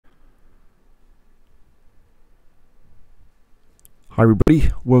Hi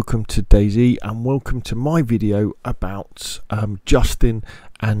everybody, welcome to DAYZ and welcome to my video about Justin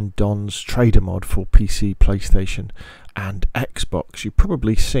and Don's trader mod for PC, PlayStation and Xbox. You've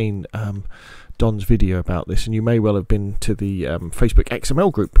probably seen Don's video about this, and you may well have been to the Facebook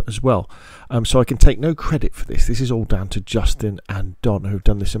XML group as well. So I can take no credit for this. This is all down to Justin and Don, who have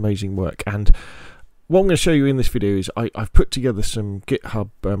done this amazing work. And what I'm going to show you in this video is I've put together some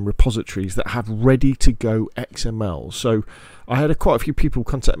GitHub repositories that have ready to go XML. So I had quite a few people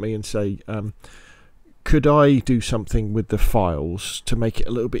contact me and say, could I do something with the files to make it a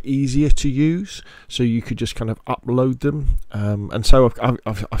little bit easier to use, so you could just kind of upload them. And so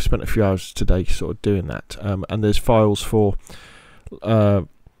I've spent a few hours today sort of doing that. And there's files for vanilla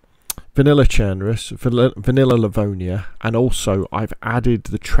Chernarus, vanilla Livonia, and also I've added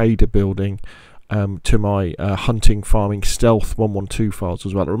the trader building to my hunting, farming, stealth 112 files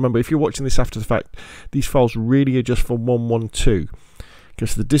as well. Remember, if you're watching this after the fact, these files really are just for 112,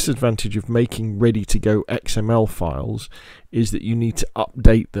 because the disadvantage of making ready to go XML files is that you need to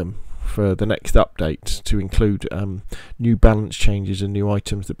update them for the next update to include new balance changes and new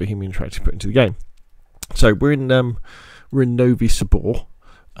items that Bohemian Interactive put into the game. So we're in Novi Sabor,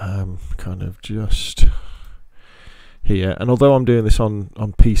 kind of just here, and although I'm doing this on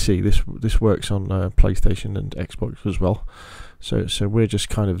PC, this works on PlayStation and Xbox as well. So we're just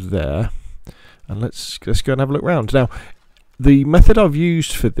kind of there, and let's go and have a look around. Now, the method I've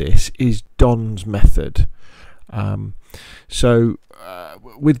used for this is Don's method.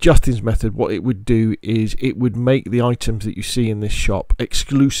 With Justin's method, what it would do is it would make the items that you see in this shop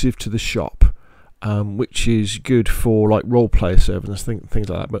exclusive to the shop, which is good for like role player servers and things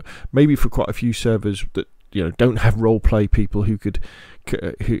like that. But maybe for quite a few servers that don't have role play people who could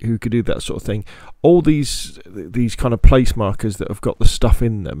do that sort of thing. All these kind of place markers that have got the stuff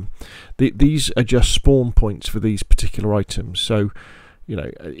in them, these are just spawn points for these particular items. So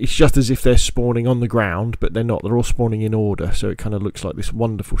it's just as if they're spawning on the ground, but they're not. They're all spawning in order, so it kind of looks like this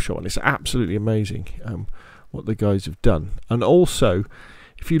wonderful shot, and it's absolutely amazing what the guys have done. And also,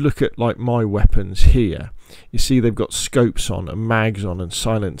 if you look at like my weapons here, you see they've got scopes on and mags on and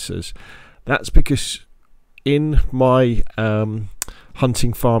silencers. That's because in my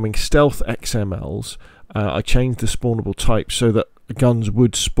hunting, farming, stealth XMLs, I changed the spawnable type so that guns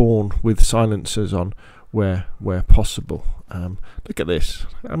would spawn with silencers on where possible. Look at this.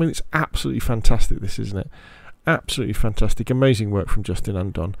 I mean, it's absolutely fantastic, this, isn't it? Absolutely fantastic. Amazing work from Justin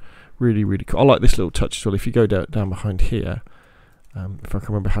and Don. Really, really cool. I like this little touch as well. If you go down behind here, if I can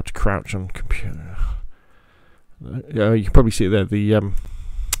remember how to crouch on computer, you can probably see it there.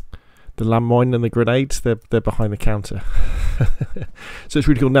 The landmine and the grenades, they're behind the counter. So it's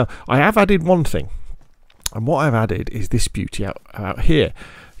really cool. Now, I have added one thing, and what I've added is this beauty out here,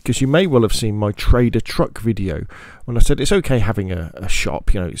 because you may well have seen my trader truck video when I said it's okay having a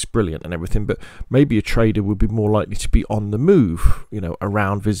shop, it's brilliant and everything, but maybe a trader would be more likely to be on the move,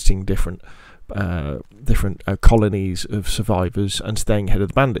 around visiting different colonies of survivors and staying ahead of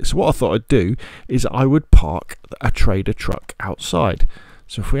the bandits. So what I thought I'd do is I would park a trader truck outside.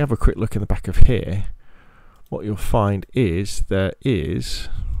 So if we have a quick look in the back of here, what you'll find is there is,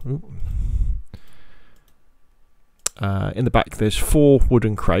 in the back there's 4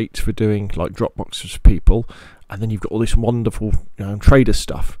 wooden crates for doing like drop boxes for people, and then you've got all this wonderful trader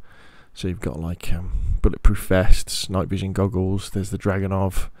stuff. So you've got like bulletproof vests, night vision goggles, there's the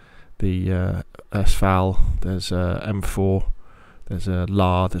Dragonov, the SFAL, there's M4, there's a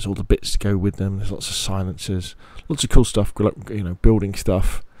LAR, there's all the bits to go with them, there's lots of silencers, lots of cool stuff, building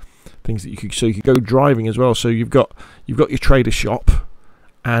stuff, things that you could go driving as well. So you've got your trader shop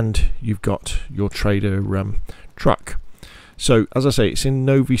and you've got your trader truck. So as I say, it's in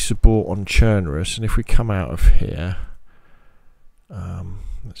Novi Sabor on Chernarus, and if we come out of here,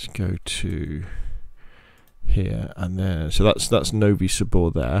 let's go to here, and then so that's Novi Sabor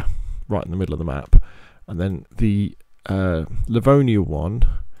there, right in the middle of the map, and then the Livonia one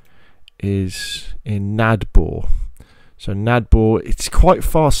is in Nadbor. So Nadbor, it's quite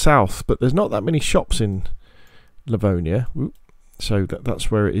far south, but there's not that many shops in Livonia. So that's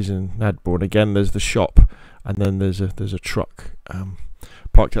where it is in Nadbor. And again, there's the shop, and then there's a truck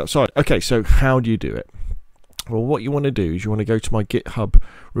parked outside. Okay, so how do you do it? Well, what you want to do is you want to go to my GitHub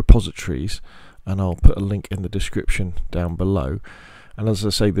repositories, and I'll put a link in the description down below. And as I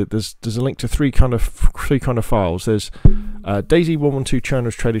say, there's a link to three kind of files. There's DAYZ 112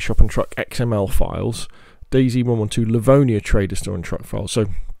 Chernarus Trader Shop and Truck XML files, DAYZ 112 Livonia Trader Store and Truck files. So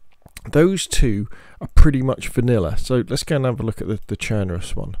those two are pretty much vanilla. So let's go and have a look at the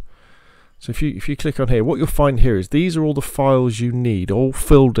Chernarus one. So if you click on here, what you'll find here is these are all the files you need, all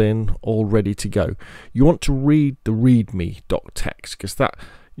filled in, all ready to go. You want to read the readme doctext because that,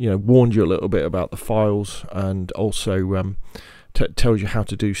 you know, warns you a little bit about the files and also tells you how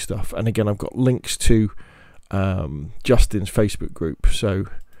to do stuff. And again, I've got links to Justin's Facebook group. So,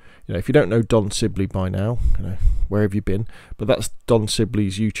 you know, if you don't know Don Sibley by now, you know, where have you been? But that's Don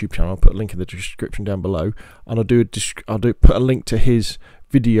Sibley's YouTube channel. I'll put a link in the description down below, and I'll put a link to his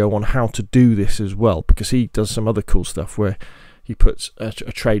video on how to do this as well, because he does some other cool stuff where he puts a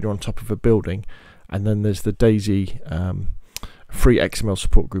trader on top of a building. And then there's the DAYZ free XML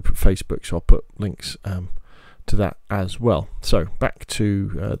support group at Facebook, so I'll put links to that as well. So back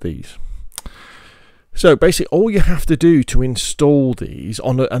to these. So basically all you have to do to install these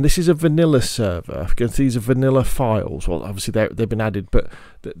on and this is a vanilla server, because these are vanilla files. Well, obviously they've been added, but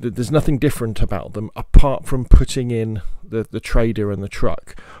there's nothing different about them apart from putting in the trader and the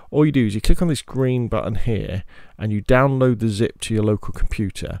truck. All you do is you click on this green button here and you download the zip to your local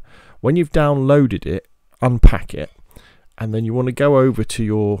computer. When you've downloaded it, unpack it, and then you want to go over to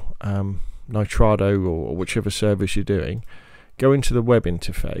your Nitrado or whichever service you're doing, go into the web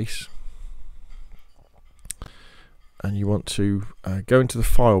interface, and you want to go into the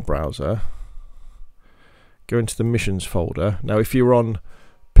file browser, go into the missions folder. Now if you're on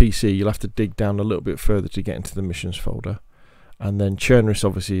PC, you'll have to dig down a little bit further to get into the missions folder. And then Chernarus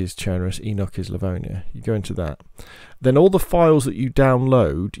obviously is Chernarus, Enoch is Livonia. You go into that. Then all the files that you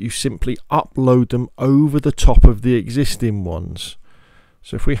download, you simply upload them over the top of the existing ones.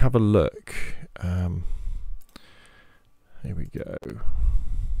 So if we have a look, here we go.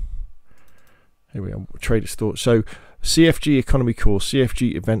 Here we are, Trader Store. So CFG Economy Core,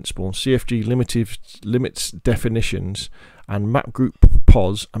 CFG Event Spawn, CFG Limits Definitions, and Map Group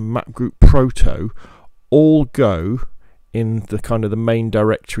POS and Map Group Proto all go in the kind of the main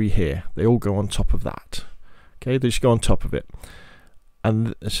directory here. They all go on top of that. Okay, they just go on top of it.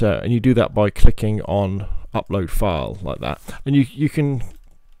 And you do that by clicking on upload file like that. And you can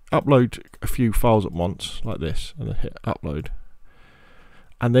upload a few files at once like this and then hit upload.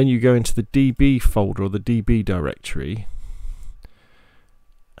 And then you go into the DB folder or the DB directory,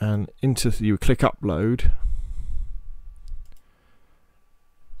 and you click upload,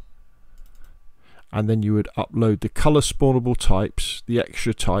 and then you would upload the color spawnable types, the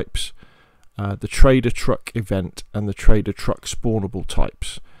extra types, the trader truck event, and the trader truck spawnable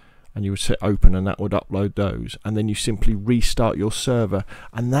types, and you would hit open, and that would upload those, and then you simply restart your server,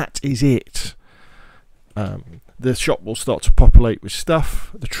 and that is it. The shop will start to populate with stuff.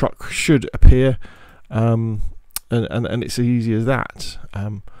 The truck should appear, and it's as easy as that.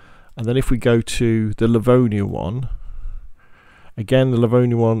 And then if we go to the Livonia one, again the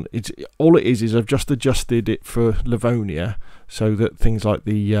Livonia one, all it is I've just adjusted it for Livonia so that things like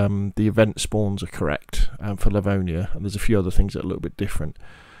the event spawns are correct for Livonia, and there's a few other things that are a little bit different.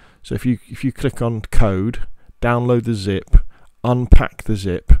 So if you click on code, download the zip, unpack the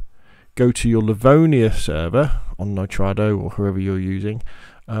zip, go to your Livonia server on Nitrado or whoever you're using,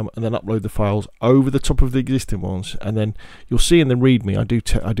 and then upload the files over the top of the existing ones. And then you'll see in the README,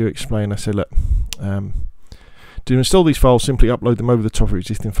 I do explain. I say, look, to install these files, simply upload them over the top of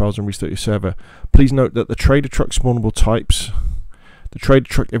existing files and restart your server. Please note that the trader truck spawnable types, the trader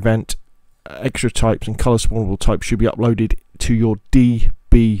truck event, extra types, and color spawnable types should be uploaded to your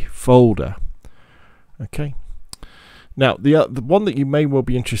DB folder. Okay. Now, the one that you may well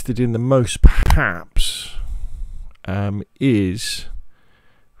be interested in the most, perhaps, is,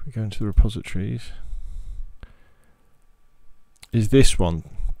 if we go into the repositories, is this one.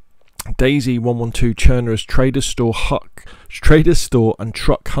 DAYZ 112 Chernarus Trader Store and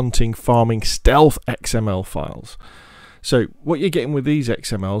Truck Hunting Farming Stealth XML files. So what you're getting with these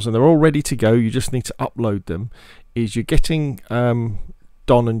XMLs, and they're all ready to go, you just need to upload them, is you're getting Don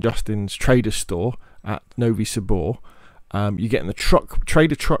and Justin's Trader Store at Novi Sabor. You're getting the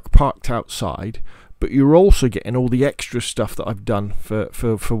trader truck parked outside, but you're also getting all the extra stuff that I've done for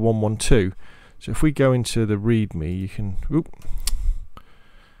 112. So if we go into the README, you can,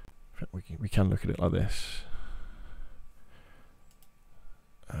 we can look at it like this.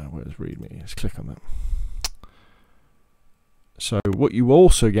 Where's README? Let's click on that. So what you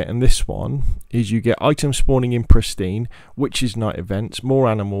also get in this one is you get items spawning in pristine, witches night events, more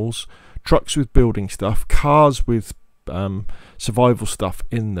animals, trucks with building stuff, cars with survival stuff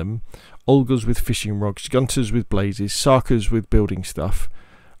in them, Olgas with fishing rods, Gunters with blazes, Sarkas with building stuff,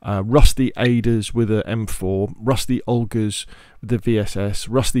 Rusty Aders with a M4, Rusty Olgas with the VSS,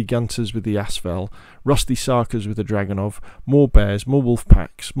 Rusty Gunters with the Asvel, Rusty Sarkers with the Dragonov, more bears, more wolf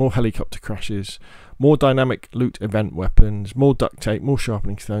packs, more helicopter crashes, more dynamic loot event weapons, more duct tape, more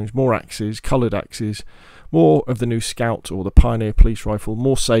sharpening stones, more axes, coloured axes, more of the new Scout or the Pioneer Police Rifle,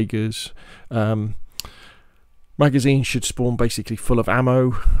 more Sagers. Magazines should spawn basically full of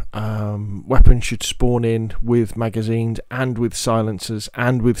ammo. Weapons should spawn in with magazines and with silencers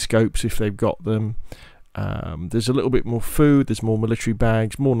and with scopes if they've got them. There's a little bit more food, there's more military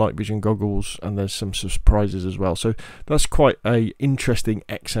bags, more night vision goggles, and there's some surprises as well. So that's quite a interesting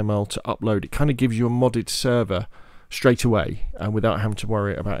XML to upload. It kind of gives you a modded server straight away and without having to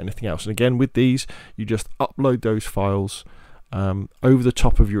worry about anything else. And again, with these, you just upload those files over the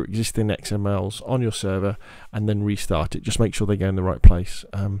top of your existing XMLs on your server and then restart it. Just make sure they go in the right place,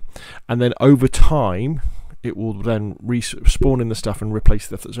 and then over time it will then spawn in the stuff and replace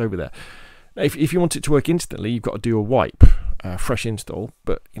stuff that's over there. If you want it to work instantly, you've got to do a wipe, fresh install,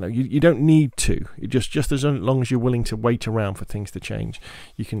 but you don't need to. You just as long as you're willing to wait around for things to change,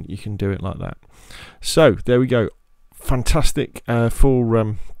 you can do it like that. So there we go. Fantastic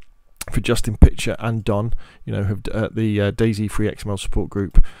for Justin Pitcher and Don, have the DAYZ Free XML support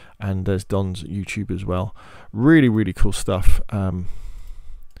group, and there's Don's YouTube as well. Really, really cool stuff. I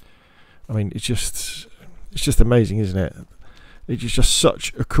mean, it's just amazing, isn't it? It's just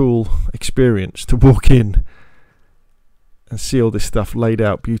such a cool experience to walk in and see all this stuff laid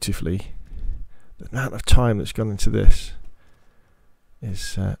out beautifully. The amount of time that's gone into this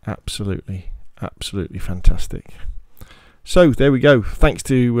is absolutely fantastic. So there we go. Thanks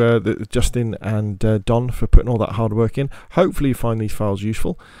to Justin and Don for putting all that hard work in. Hopefully you find these files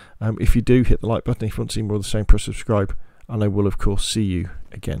useful. If you do, hit the like button. If you want to see more of the same, press subscribe. And I will, of course, see you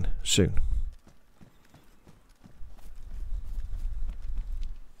again soon.